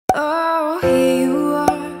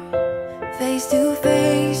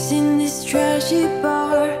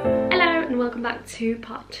back to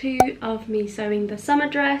part 2 of me sewing the summer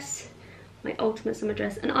dress, my ultimate summer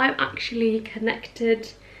dress, and I've actually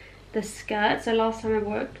connected the skirt. So last time I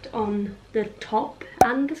worked on the top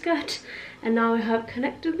and the skirt, and now I have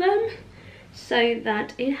connected them so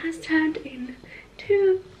that it has turned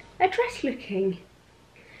into a dress looking.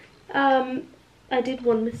 I did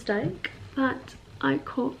one mistake, but I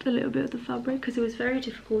caught a little bit of the fabric because it was very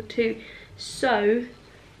difficult to sew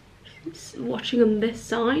watching on this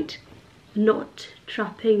side, not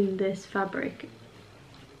trapping this fabric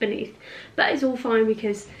beneath. But it's all fine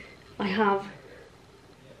because I have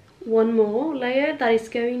one more layer that is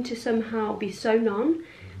going to somehow be sewn on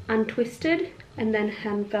and twisted and then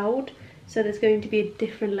hand felled, so there's going to be a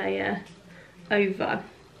different layer over.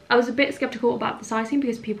 I was a bit skeptical about the sizing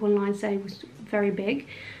because people online say it was very big,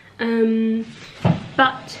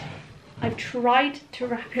 but I've tried to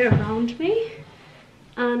wrap it around me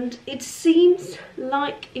and it seems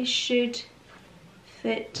like it should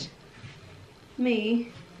fit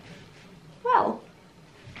me well.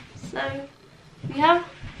 So we have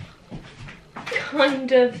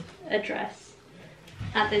kind of a dress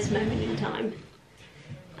at this moment in time,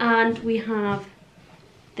 and we have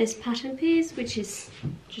this pattern piece which is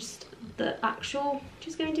just the actual, which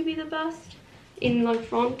is going to be the bust in the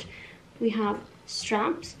front. We have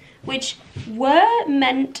straps which were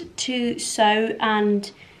meant to sew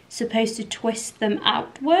and supposed to twist them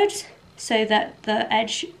outwards so that the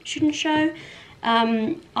edge shouldn't show.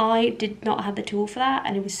 I did not have the tool for that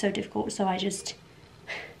and it was so difficult, so I just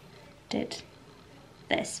did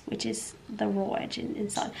this, which is the raw edge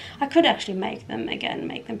inside. I could actually make them again,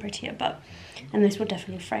 make them prettier, and this would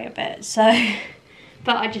definitely fray a bit, so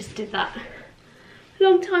but I just did that a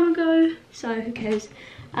long time ago, so who cares.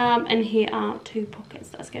 And here are 2 pockets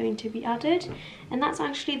that's going to be added, and that's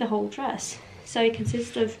actually the whole dress. So it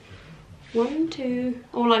consists of 1, 2,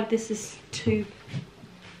 or like this is 2.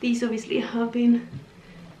 These obviously have been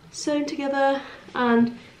sewn together,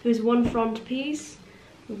 and there's 1 front piece,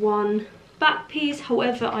 1 back piece.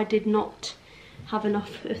 However, I did not have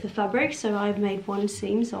enough of the fabric, so I've made 1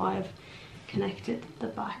 seam, so I've connected the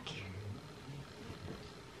back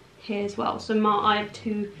here as well. So I have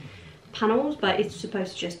 2 panels, but it's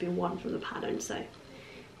supposed to just be 1 from the pattern, so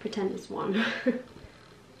pretend it's 1. So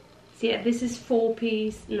yeah, this is 4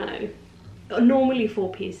 piece, no, normally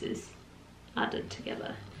 4 pieces added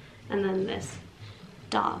together, and then there's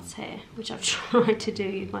darts here, which I've tried to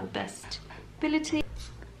do with my best ability.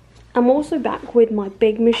 I'm also back with my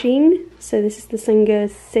big machine. So this is the Singer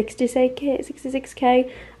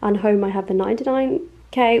 66K, and home I have the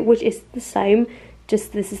 99K, which is the same,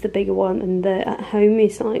 just this is the bigger one, and the at home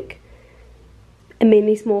is like a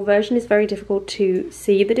mini small version. It's very difficult to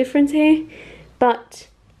see the difference here, but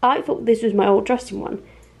I thought this was my old dressing one.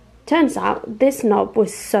 Turns out this knob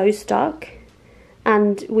was so stuck,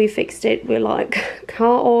 and we fixed it with like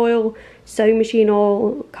car oil, sewing machine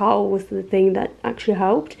oil. Car oil was the thing that actually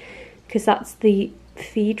helped, because that's the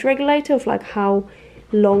feed regulator of like how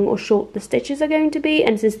long or short the stitches are going to be,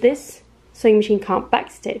 and since this sewing machine can't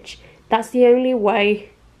backstitch, that's the only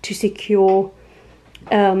way to secure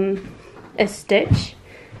a stitch,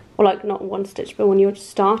 or like not 1 stitch, but when you're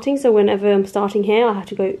starting. So whenever I'm starting here, I have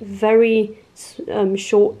to go very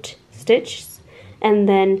short stitches and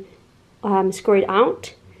then screw it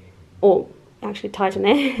out, or actually tighten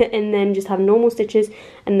it, and then just have normal stitches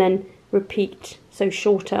and then repeat, so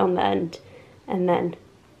shorter on the end, and then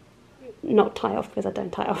not tie off because I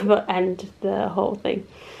don't tie off, but end the whole thing.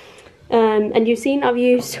 And you've seen I've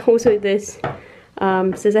used also this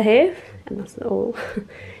scissor here, and that's all.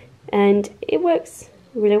 And it works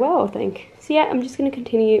really well, I think. So yeah, I'm just going to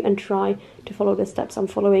continue and try to follow the steps I'm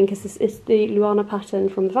following, because this is the Luana pattern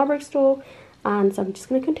from the fabric store, and so I'm just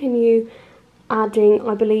going to continue adding,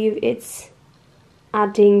 I believe it's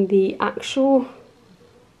adding the actual,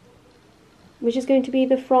 which is going to be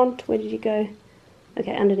the front. Where did you go?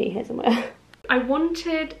 Okay, underneath here somewhere. I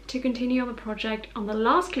wanted to continue on the project on the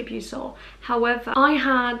last clip you saw, however I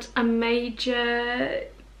had a major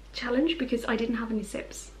challenge because I didn't have any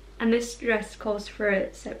zips, and this dress calls for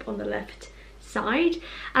a zip on the left side,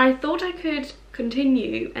 and I thought I could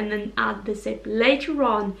continue and then add the zip later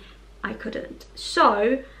on. I couldn't,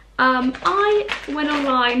 so I went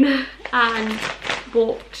online and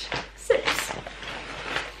bought zips.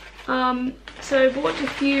 So I bought a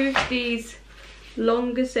few of these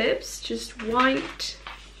longer zips, just white,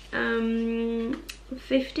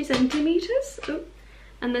 50 centimeters. Oh,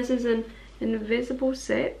 and this is an invisible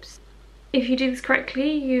zip. If you do this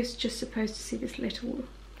correctly, you're just supposed to see this little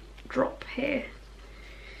drop here,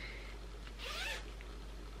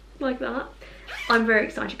 like that. I'm very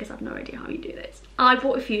excited because I have no idea how you do this. I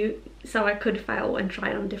bought a few so I could fail and try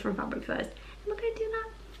it on different fabric first. Am I going to do that?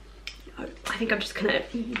 No, I think I'm just going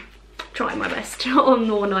to try my best on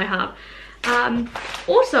the one I have.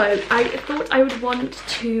 Also, I thought I would want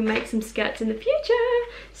to make some skirts in the future,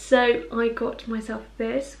 so I got myself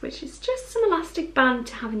this, which is just some elastic band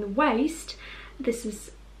to have in the waist. This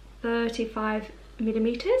is 35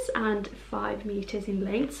 millimeters and 5 meters in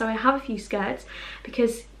length, so I have a few skirts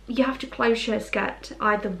because you have to close your skirt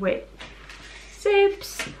either with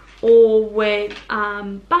zips or with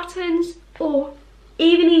buttons, or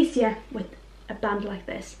even easier with a band like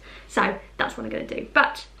this. So that's what I'm going to do,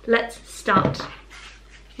 but let's start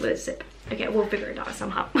with a zip. Okay, we'll figure it out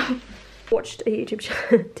somehow. Watched a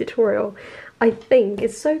YouTube tutorial. I think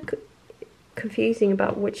it's so confusing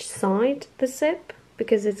about which side the zip,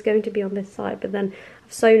 because it's going to be on this side, but then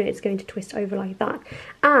I've sewn it, it's going to twist over like that.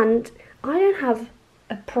 And I don't have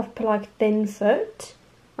a proper like thin foot.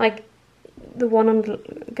 Like the one on the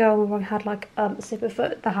girl had like a zipper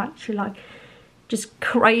foot that actually like just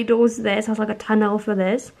cradles this, has like a tunnel for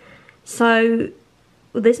this. So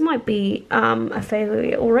this might be a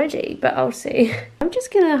failure already, but I'll see. I'm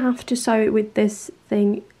just gonna have to sew it with this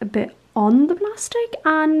thing a bit on the plastic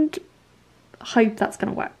and hope that's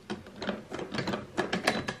gonna work.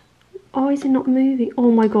 Oh, is it not moving?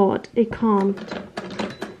 Oh my god, it can't.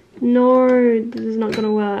 No, this is not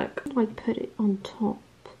gonna work. I put it on top,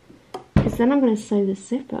 because then I'm gonna sew the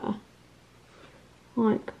zipper.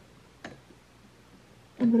 Like,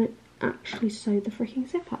 I'm gonna actually sew the freaking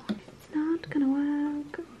zipper. It's not gonna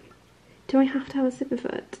work. Do I have to have a zipper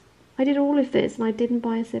foot? I did all of this and I didn't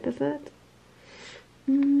buy a zipper foot.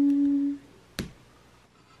 I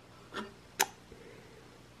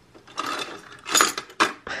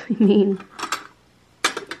mean,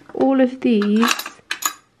 all of these,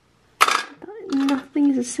 nothing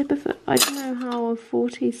is a zipper foot. I don't know how a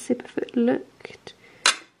 40 zipper foot looked.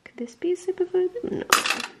 Could this be a zipper foot? No.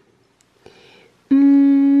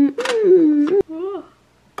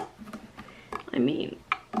 I mean,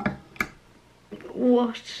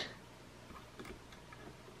 what?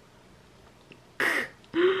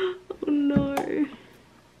 Oh no.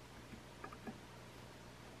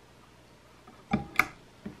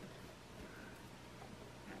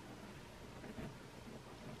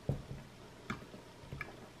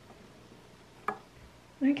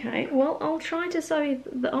 Okay, well, I'll try to sew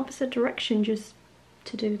the opposite direction just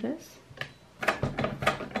to do this.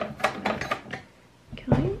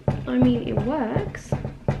 Okay, I mean, it works.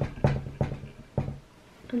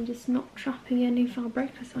 I'm just not trapping any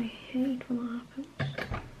fabric because I hate when that happens.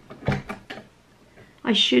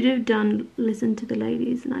 I should have listened to the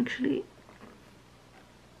ladies and actually,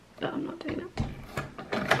 but I'm not doing that.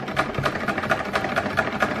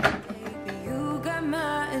 Baby, you got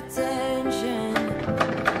my attention.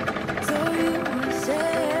 So you were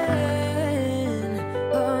saying,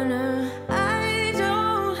 oh no, I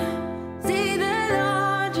don't see the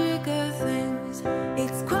logic of things.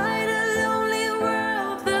 It's quite a lonely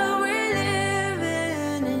world that we're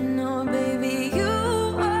living in. Oh baby,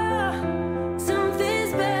 you are something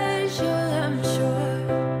special, I'm sure.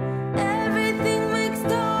 Everything makes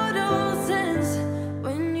total sense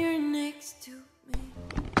when you're next to me.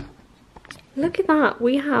 Look at that,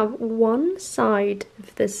 we have one side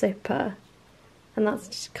of the zipper and that's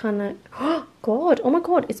just kind of, oh god, oh my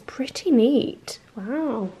god, it's pretty neat.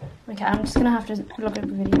 Wow. Okay, I'm just gonna have to look at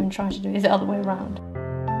the video and try to do it the other way around.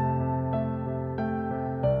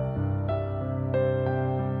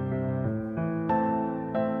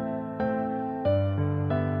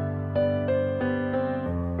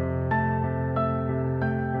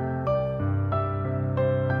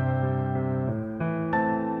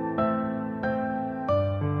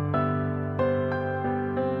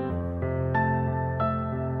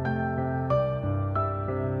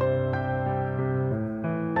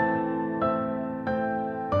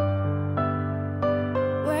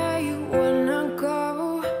 Where you wanna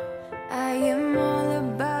go? I am all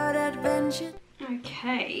about adventure.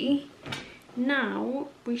 Okay, now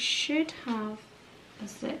we should have a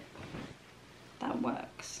zip that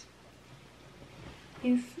works.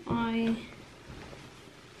 If I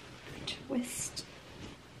twist,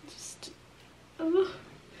 just, oh,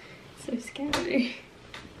 so scary.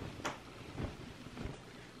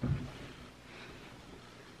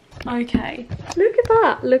 Okay, look at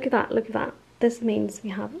that, look at that, look at that. This means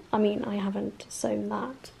we have, I mean, I haven't sewn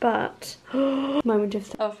that, but moment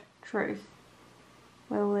of truth.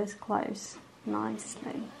 Will this close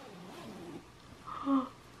nicely? Wow!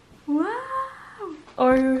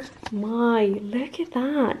 Oh my, look at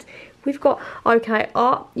that. We've got, okay,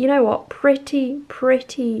 you know what, pretty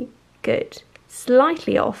good.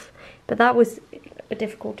 slightly off, but that was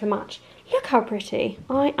difficult to match. Look how pretty.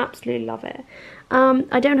 I absolutely love it.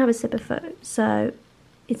 I don't have a zipper foot, so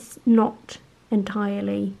it's not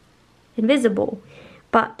entirely invisible,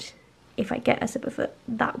 but if I get a zipper foot,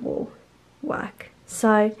 that will work. So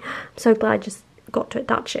I'm so glad I just got to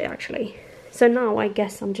attach it actually. So now I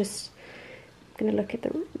guess I'm just gonna look at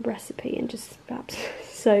the recipe and just perhaps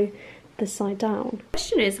sew the side down. The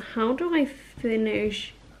question is, how do I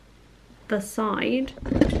finish the side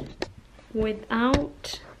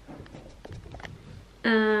without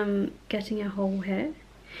getting a hole here?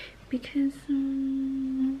 Because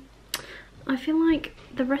I feel like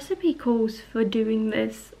the recipe calls for doing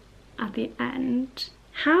this at the end.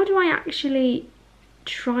 How do I actually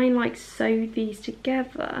try and like sew these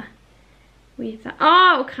together with that?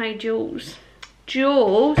 Oh, okay, Jules.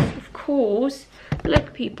 Jules, of course.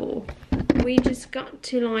 Look, people, we just got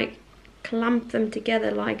to like clamp them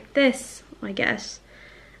together like this, I guess,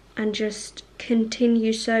 and just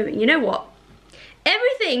continue sewing. You know what?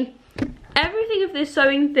 Everything of this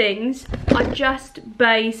sewing things are just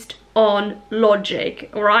based on logic,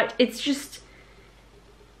 all right? It's just,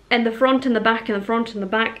 and the front and the back and the front and the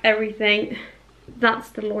back, everything, that's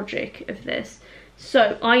the logic of this.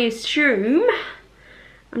 So I assume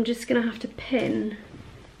I'm just gonna have to pin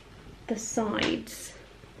the sides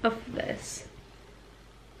of this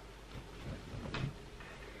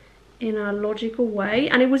in a logical way,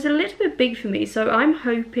 and it was a little bit big for me, so I'm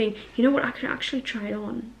hoping, you know what, I can actually try it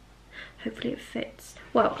on. Hopefully it fits.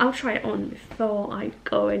 Well, I'll try it on before I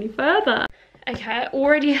go any further. Okay, I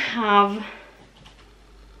already have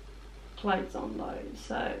clothes on though,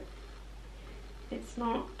 so it's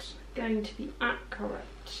not going to be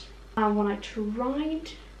accurate. And when I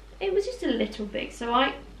tried, it was just a little big, so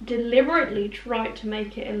I deliberately tried to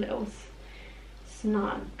make it a little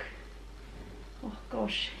snug. Oh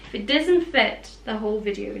gosh, if it doesn't fit, the whole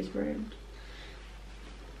video is ruined.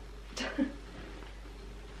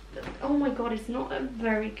 Oh my god, it's not a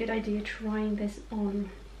very good idea trying this on.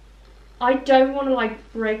 I don't want to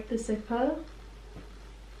like break the zipper.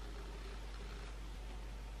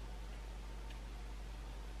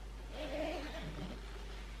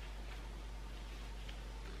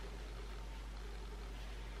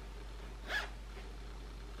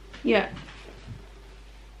 Yeah.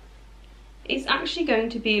 It's actually going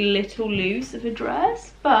to be a little loose of a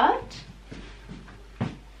dress, but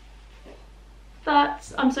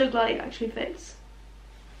I'm so glad it actually fits.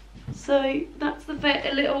 So that's the fit.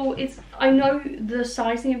 A little, I know the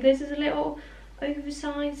sizing of this is a little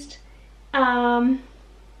oversized, but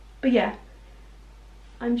yeah,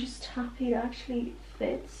 I'm just happy it actually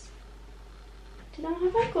fits. Have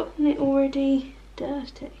I gotten it already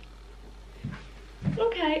dirty?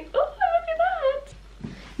 Okay, oh look at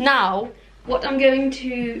that. Now what I'm going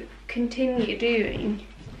to continue doing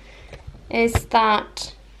is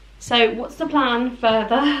that, so what's the plan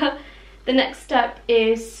further? The next step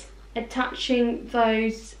is attaching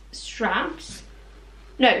those straps.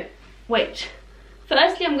 No, wait.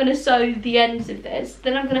 Firstly, I'm going to sew the ends of this,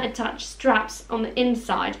 then I'm going to attach straps on the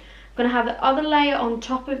inside. I'm going to have the other layer on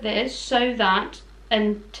top of this, sew that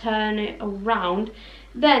and turn it around.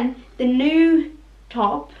 Then the new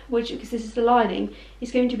top, which, because this is the lining,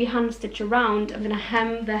 is going to be hand stitched around. I'm going to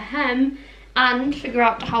hem the hem and figure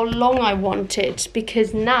out how long I want it,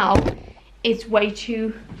 because now it's way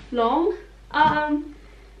too long. I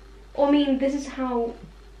mean, this is how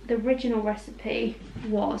the original recipe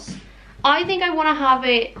was. I think I want to have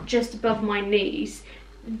it just above my knees.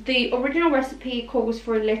 The original recipe calls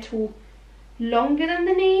for a little longer than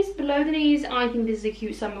the knees, below the knees. I think this is a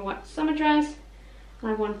cute summer dress.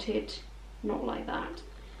 I want it not like that.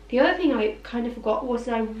 The other thing I kind of forgot was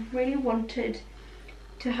that I really wanted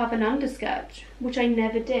to have an underskirt, which I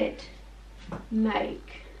never did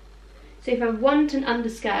make. So if I want an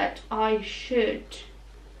underskirt, I should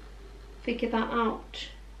figure that out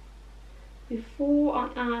before I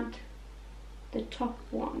add the top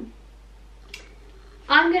one.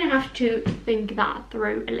 I'm gonna have to think that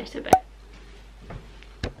through a little bit.